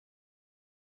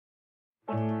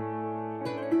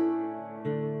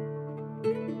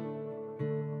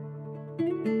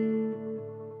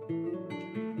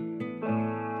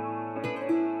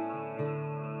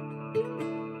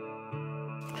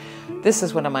This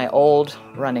is one of my old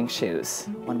running shoes,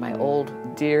 one of my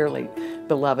old, dearly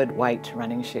beloved white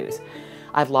running shoes.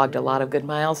 I've logged a lot of good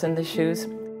miles in these shoes.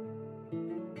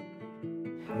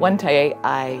 One day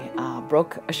I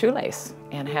broke a shoelace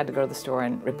and had to go to the store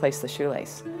and replace the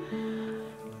shoelace.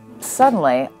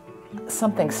 Suddenly,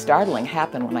 something startling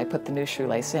happened when I put the new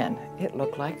shoelace in. It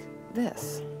looked like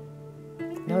this.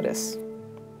 Notice.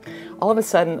 All of a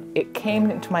sudden, it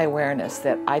came into my awareness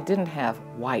that I didn't have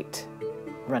white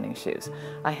running shoes.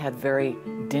 I had very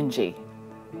dingy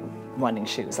running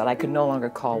shoes that I could no longer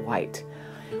call white.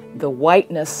 The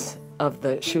whiteness of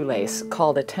the shoelace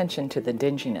called attention to the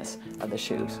dinginess of the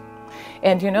shoes.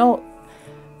 And you know,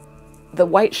 the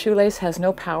white shoelace has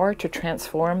no power to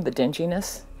transform the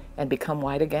dinginess and become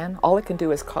white again. All it can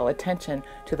do is call attention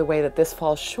to the way that this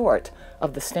falls short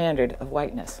of the standard of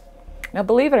whiteness. Now,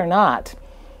 believe it or not,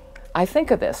 I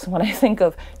think of this when I think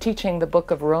of teaching the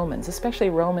book of Romans, especially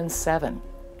Romans 7,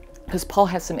 because Paul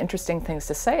has some interesting things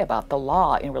to say about the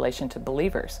law in relation to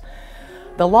believers.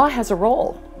 The law has a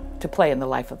role to play in the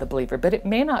life of the believer, but it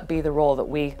may not be the role that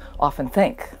we often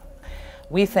think.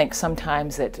 We think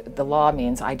sometimes that the law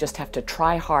means I just have to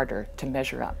try harder to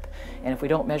measure up. And if we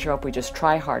don't measure up, we just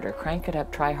try harder, crank it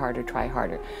up, try harder, try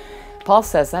harder. Paul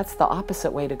says that's the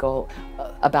opposite way to go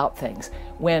about things.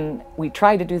 When we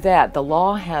try to do that, the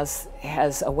law has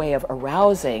a way of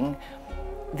arousing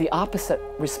the opposite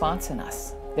response in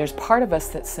us. There's part of us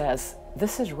that says,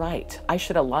 this is right. I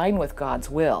should align with God's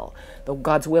will,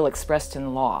 God's will expressed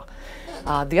in law.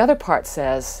 The other part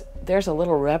says, there's a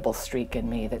little rebel streak in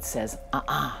me that says,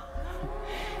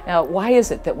 Now, why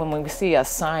is it that when we see a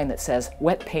sign that says,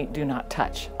 wet paint do not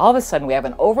touch, all of a sudden we have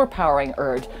an overpowering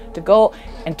urge to go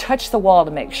and touch the wall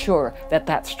to make sure that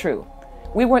that's true?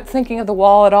 We weren't thinking of the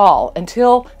wall at all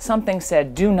until something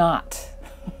said, do not.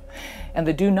 And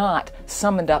the do not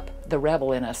summoned up the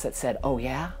rebel in us that said, oh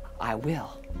yeah, I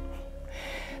will.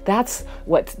 That's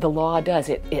what the law does.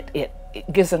 It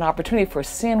gives an opportunity for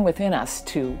sin within us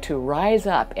to rise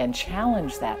up and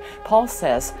challenge that. Paul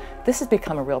says this has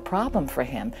become a real problem for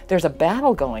him. There's a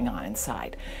battle going on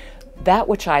inside. That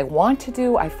which I want to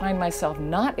do, I find myself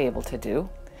not able to do.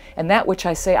 And that which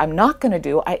I say I'm not going to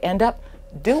do, I end up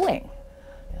doing.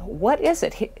 What is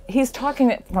it? He's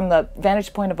talking from the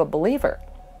vantage point of a believer.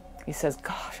 He says,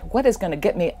 gosh, what is going to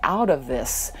get me out of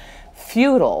this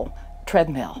futile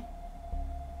treadmill?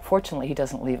 Fortunately, he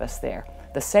doesn't leave us there.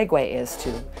 The segue is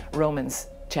to Romans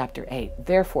chapter 8.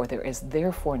 Therefore, there is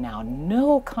therefore now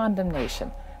no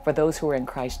condemnation for those who are in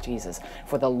Christ Jesus.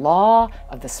 For the law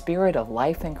of the Spirit of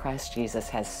life in Christ Jesus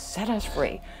has set us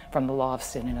free from the law of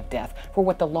sin and of death. For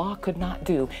what the law could not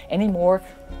do any more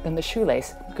than the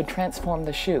shoelace could transform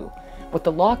the shoe. What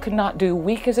the law could not do,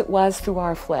 weak as it was through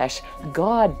our flesh,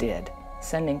 God did,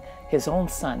 sending his own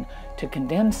Son to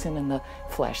condemn sin in the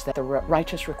flesh, that the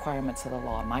righteous requirements of the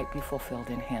law might be fulfilled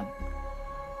in him.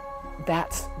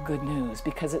 That's good news,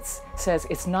 because it says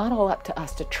it's not all up to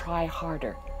us to try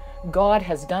harder. God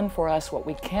has done for us what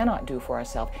we cannot do for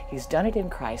ourselves. He's done it in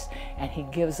Christ, and he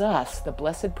gives us the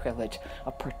blessed privilege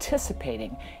of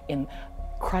participating in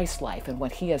Christ's life and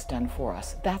what he has done for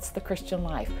us. That's the Christian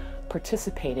life,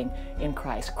 participating in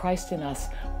Christ. Christ in us,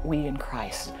 we in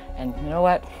Christ. And you know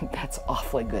what? That's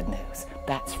awfully good news.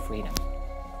 That's freedom.